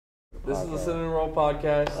This podcast. is the Cinnamon Roll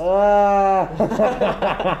Podcast.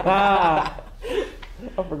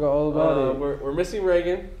 I forgot all about it. We're missing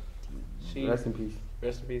Reagan. Rest in peace.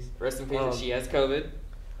 Rest in peace. Rest in peace. She has COVID,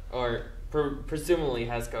 or presumably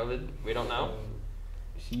has COVID. We don't know,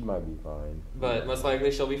 She might be fine. but most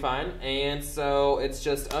likely she'll be fine. And so it's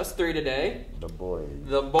just us three today. The boys.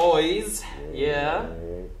 The boys. Yeah.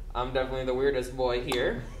 I'm definitely the weirdest boy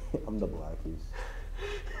here. I'm the blackest.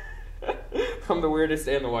 I'm the weirdest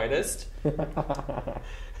and the whitest.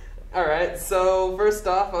 All right. So first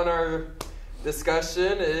off on our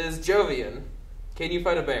discussion is Jovian. Can you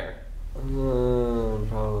fight a bear? Probably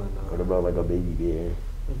What not. about like a baby bear?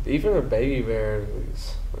 Even a baby bear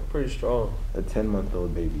is pretty strong. A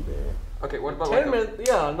 10-month-old baby bear. Okay. What about 10 minutes?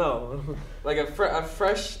 Yeah, no. like a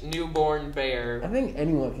fresh newborn bear I think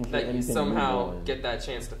anyone can kill that you anything. somehow newborn. get that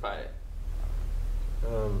chance to fight?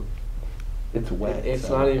 It's wet. It's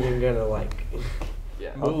so- not even gonna like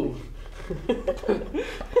Yeah. move.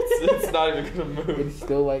 it's not even gonna move. It's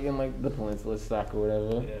still like in like the peninsula stack or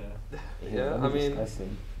whatever. Yeah. Yeah, that'd I be mean,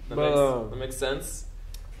 disgusting. That makes sense.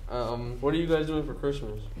 What are you guys doing for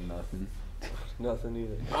Christmas? Nothing. Nothing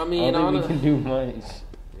either. I I mean, don't think we can do much.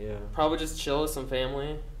 Yeah. probably just chill with some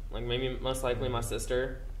family. Like maybe most likely my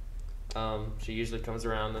sister. She usually comes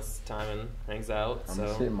around this time and hangs out. I'm gonna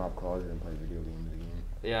sit So in my closet and play video games again.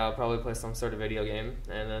 yeah, I'll probably play some sort of video game,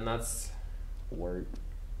 and then that's Work.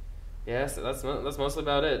 so that's mostly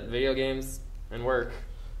about it. Video games and work.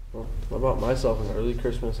 Well, what about myself? An early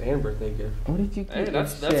Christmas and birthday gift. What did you Hey, get?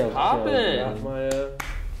 that's yourself, poppin'. Shell? Got my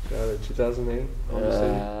got a 2008 Honda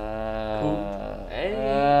Civic.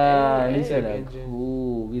 Hey, he said hey. a Engine.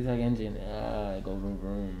 cool VTEC engine. It goes vroom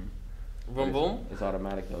vroom. Boom boom. It's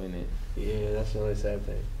automatic though, isn't it? Yeah, that's the only sad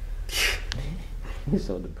thing. He's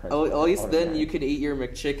so depressed. At least then Automatic. you could eat your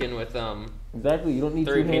McChicken with Exactly. You don't need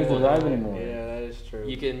 3 two hands to people. drive anymore. Yeah, that is true.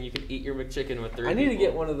 you can eat your McChicken with 3 I need to people.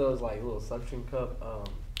 get one of those like little suction cup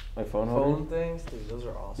Like phone phone holder. things. Dude, those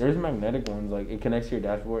are awesome. There's magnetic ones. Like it connects to your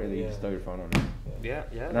dashboard and then you just Yeah. throw your phone on it. Yeah.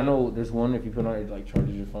 And I know there's one if you put on it like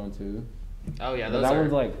charges your phone too. Oh yeah, But those that are.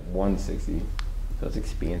 one's like $160, so it's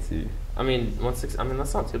expensive. I mean, 160. I mean,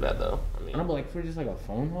 that's not too bad though. I mean, I know, but like for just like a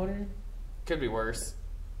phone holder, could be worse.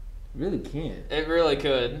 really can't. It really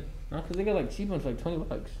could. No, because they got like cheap ones for like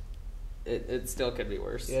 $20. It still could be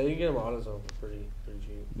worse. Yeah, you can get them AutoZone for pretty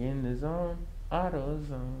cheap. Get in the zone, auto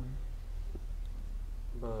zone.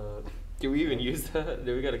 But Do we even use that?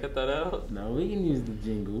 Do we gotta cut that out? No, we can use the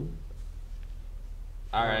jingle.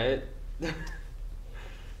 All right.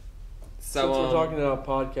 since we're talking about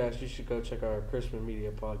podcasts, you should go check our Christmas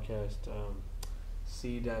Media podcast,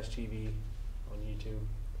 C-TV on YouTube.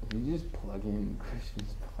 We just plug in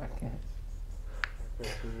Christmas podcast.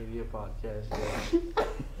 Christmas Media podcast. Yeah.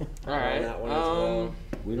 All right. That one as well.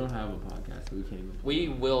 We don't have a podcast, so we can't even. We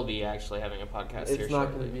will be actually having a podcast here It's not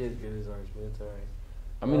shortly. going to be as good as ours, but it's alright.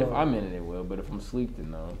 I mean, if I'm in it, it will. But if I'm asleep,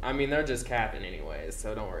 then no. I mean, they're just capping anyways,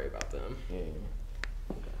 so don't worry about them. Yeah.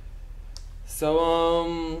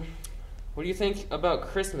 So, what do you think about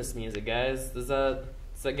Christmas music, guys? Does that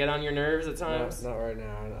get on your nerves at times? Not right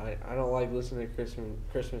now. I don't like listening to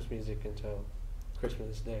Christmas music until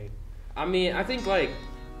Christmas Day. I mean, I think like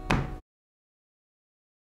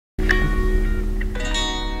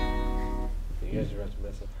You guys are about to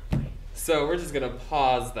mess up. so. We're just gonna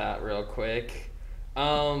pause that real quick.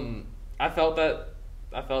 I felt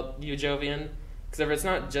you, Jovian, because if it's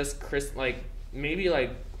not just like maybe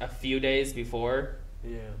like a few days before,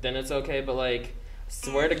 Yeah. then it's okay. But like,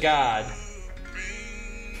 swear to God,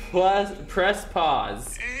 press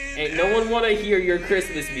pause. Ain't no one want to hear your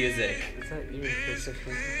Christmas music. Is that even Christmas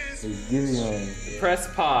music? So give me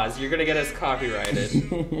Press pause. You're gonna get us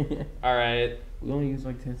copyrighted. on. All right. We only use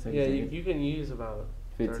like 10 seconds. Yeah, right? you can use about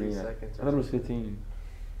 30 15. seconds. I thought it was 15.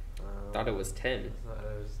 Thought it was 10. I thought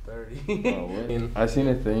it was 30. Oh, what? I seen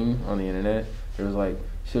a thing on the internet. It was like,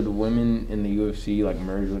 should women in the UFC like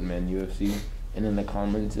merge with men UFC? And in the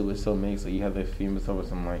comments, it was so mixed. Like you have the female stuff with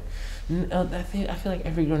some like, I feel like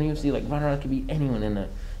every girl in UFC like Ronda Rousey could be anyone in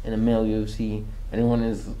a male UFC. Anyone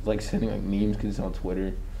is like sending like memes because it's on Twitter,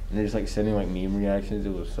 and they're just like sending like meme reactions. It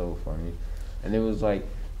was so funny, and it was like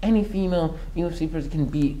any female UFC person can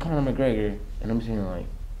beat Conor McGregor, and I'm sitting there like,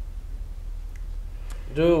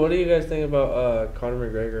 Dude, what do you guys think about Conor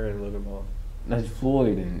McGregor and Logan Paul? that's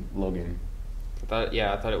Floyd and Logan. I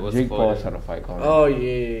thought it was Jake Paul Floyd. tried to fight Conor. Oh,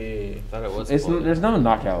 yeah. I thought it was It's Floyd. there's no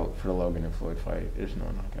knockout for the Logan and Floyd fight. There's no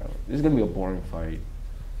knockout. This is gonna be a boring fight.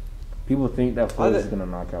 People think that Floyd is gonna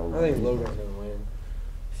knock out. I think Logan's going to win.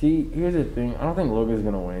 See, here's the thing. I don't think Logan's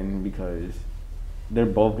gonna win because they're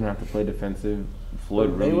both gonna have to play defensive. Floyd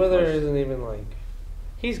But really Mayweather pushed. isn't even like...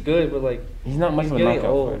 He's good, but like He's not much He's of a getting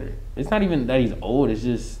knockout old. fighter. It's not even that he's old. It's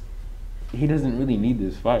just he doesn't really need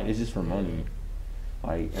this fight. It's just for money.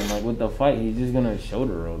 Like and like with the fight, he's just gonna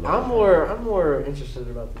shoulder roll. the whole time. I'm more interested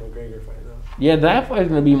about the McGregor fight though. Yeah, that fight's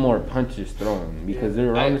gonna be more punches thrown because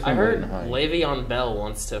they're around the I same heard weight and height. Le'Veon Bell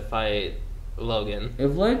wants to fight Logan.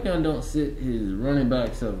 If Le'Veon don't sit his running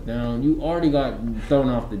back self down, you already got thrown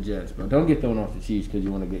off the Jets, bro. Don't get thrown off the Chiefs because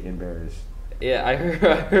you want to get embarrassed. Yeah, I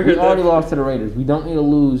heard We already that. lost to the Raiders. We don't need to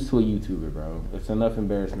lose to a YouTuber, bro. It's enough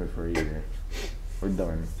embarrassment for a year. We're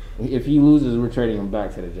done. If he loses, we're trading him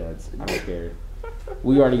back to the Jets. I don't care.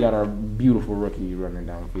 We already got our beautiful rookie running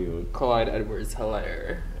downfield. Clyde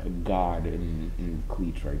Edwards-Helaire. A god in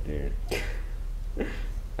cleats right there.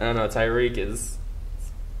 I don't know. Tyreek is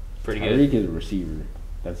pretty good. Tyreek is a receiver.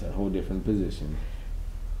 That's a whole different position.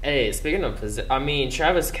 Hey, speaking of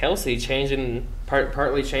Travis Kelce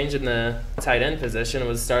partly changing the tight end position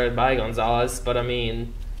was started by Gonzalez, but I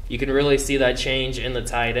mean, you can really see that change in the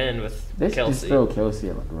tight end with They should just throw Kelce. Kelce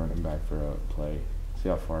at like running back for a play. See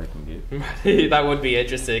how far he can get. That would be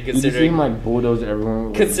interesting You just see him considering like bulldoze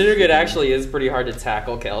everyone. considering it actually is pretty hard to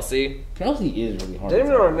tackle Kelce. Kelce is really hard. Damon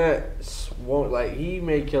to tackle. Arnett won't like he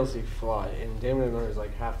made Kelsey fly, and Damon Arnett is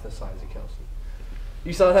like half the size of Kelsey.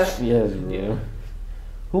 You saw that? Yes, bro. Yeah.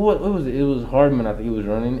 What was it? It was Hardman. I think he was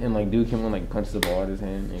running, and like dude came and like punched the ball out of his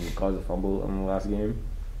hand and caused a fumble on the last game.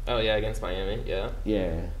 Oh yeah, against Miami. Yeah.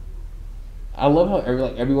 Yeah, I love how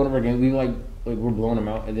every one of our games we like we're blowing them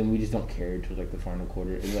out, and then we just don't care until like the final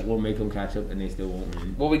quarter. It's like we'll make them catch up, and they still won't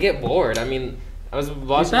win. Well, we get bored. I mean, I was If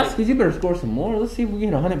watching. that's because you better score some more. Let's see if we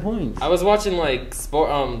get 100 points. I was watching like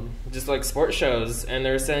sport shows, and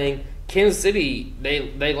they're saying Kansas City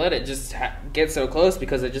they let it just get so close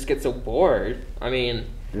because they just get so bored. I mean,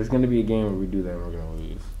 There's gonna be a game where we do that, and we're gonna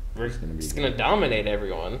lose. we're It's gonna be. just gonna dominate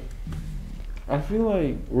everyone. I feel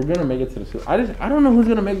like we're gonna make it to the Super. I don't know who's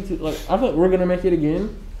gonna make it to. Like I thought we're gonna make it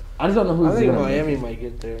again. I just don't know who's I think gonna Miami make it. might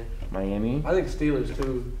get there. Miami, I think Steelers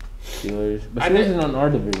too. Steelers, but I Steelers think- is on our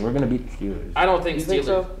division. We're gonna beat the Steelers. I don't think You Steelers. think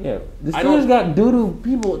so? Yeah, the I don't- Steelers got doo-doo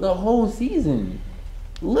people the whole season.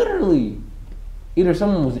 Literally, either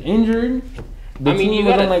someone was injured. The I mean, team you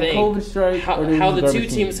was gotta on like think COVID strike. how or they the was two garbage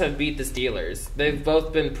teams have beat the Steelers. They've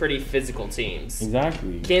both been pretty physical teams.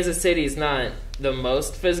 Exactly. Kansas City's not the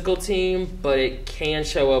most physical team, but it can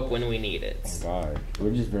show up when we need it. Oh God,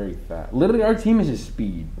 we're just very fast. Literally, our team is just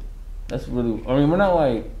speed. That's really. I mean, we're not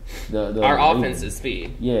like the Our Ravens. offense is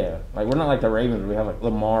speed. Yeah, like we're not like the Ravens. Where we have like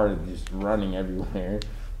Lamar just running everywhere.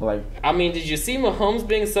 Like I mean, did you see Mahomes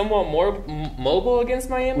being somewhat more mobile against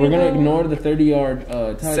Miami? we're gonna though? ignore the 30-yard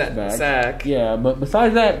touchback. Sack. Yeah, but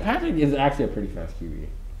besides that, Patrick is actually a pretty fast QB.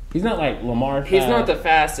 He's not like Lamar. He's fast, not the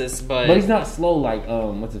fastest, but he's not slow like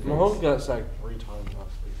what's his face? Mahomes got sacked 3 times last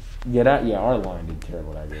week. Yeah, our line did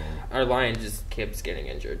terrible that game. our line just keeps getting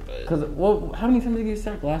injured. But Cause how many times did he get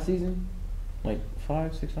sacked last season? Like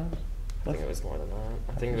 5, 6 times. I think it was more than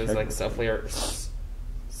that. I think it was Check like it. somewhere What was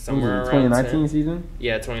it, around 2019 10. season.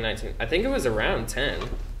 Yeah, 2019. I think it was around 10.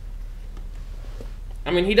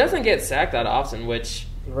 I mean, he doesn't get sacked that often, which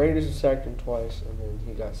The Raiders sacked him twice, and then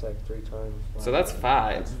he got sacked 3 times. so that's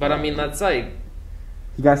 5. That's But I 5. mean, that's like,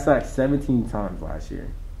 He got sacked 17 times last year.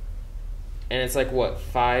 and it's like what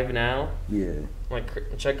 5 now? Yeah.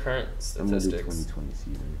 Like check current I'm gonna do statistics. 2020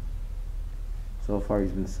 season. So far,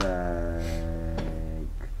 he's been sacked.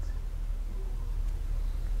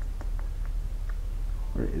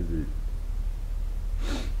 Where is it?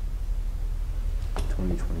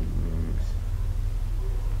 2020 games.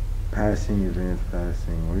 Passing, advanced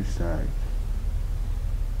passing. Where's sacked?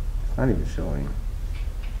 It's not even showing.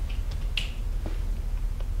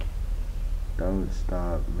 Don't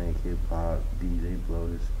stop, make it pop. DJ blow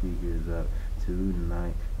the speakers up.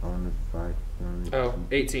 Tonight on the fight. Oh,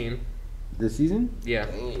 18. This season? Yeah.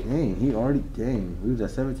 Dang, he already dang. We was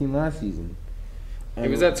at 17 last season. He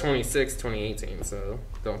was at 26, 2018, so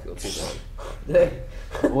don't feel too bad.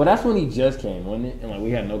 Well, that's when he just came, wasn't it? And like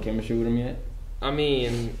we had no chemistry with him yet. I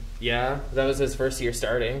mean, yeah, that was his first year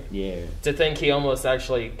starting. Yeah. To think he almost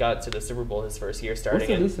actually got to the Super Bowl his first year What's starting.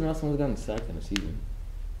 the And least amount someone's gotten sacked in a season?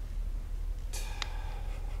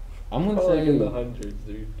 I'm gonna Probably in the say. hundreds,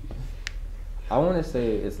 dude. I want to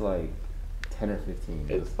say it's like 10 or 15.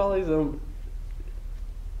 It's probably some.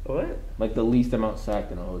 What? Like the least amount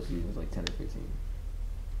sacked in a whole season is like 10 or 15.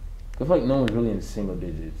 I feel like no one's really in single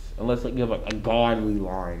digits unless like you have like a godly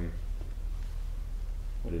line.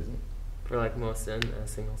 What is it? for like most in a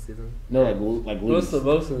single season. No, like What's least. the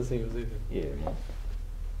most in the single season? Yeah. No.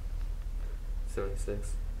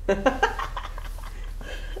 76.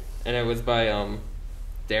 And it was by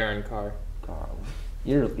Darren Carr. God.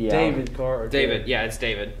 Yeah. David Carr. Or David, yeah, it's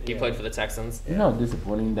David. He Yeah. played for the Texans. You know how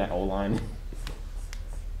disappointing that O-line is?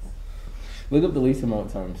 Look up the least amount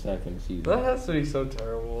of time sacked in the season. That has to be so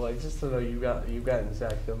terrible. Like, just to know you've gotten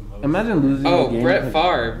sacked the most. Imagine losing Oh, a game. Brett because-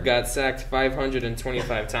 Favre got sacked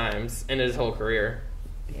 525 times in his whole career.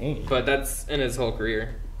 Dang. But that's in his whole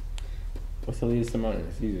career. What's the least amount in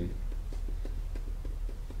the season?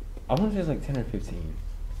 I want to say it's like 10 or 15.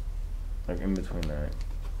 Like in between that.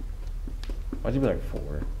 Why'd you be like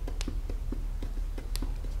 4?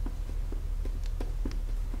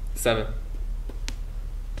 7.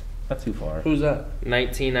 Not too far. Who's that?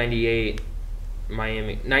 1988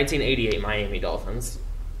 Miami Dolphins.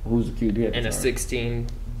 Who's the QB at the In a time? 16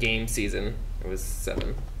 game season, it was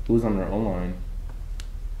 7. Who's on their own line?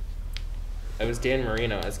 It was Dan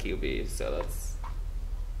Marino as QB, so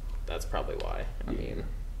that's probably why. I Yeah. mean,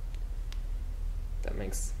 that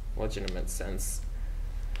makes legitimate sense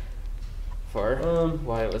for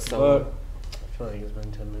why it was so. But I feel like it's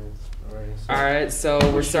been 10 minutes already. So. All right, so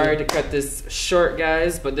we're sorry to cut this short,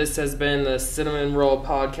 guys, but this has been the Cinnamon Roll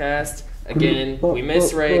Podcast. Again, we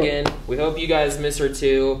miss Reagan. We hope you guys miss her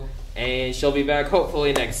too, and she'll be back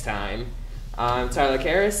hopefully next time. I'm Tyler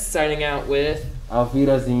Karras, signing out with Auf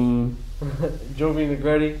Wiedersehen. Jovi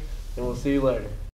Negretti, and we'll see you later.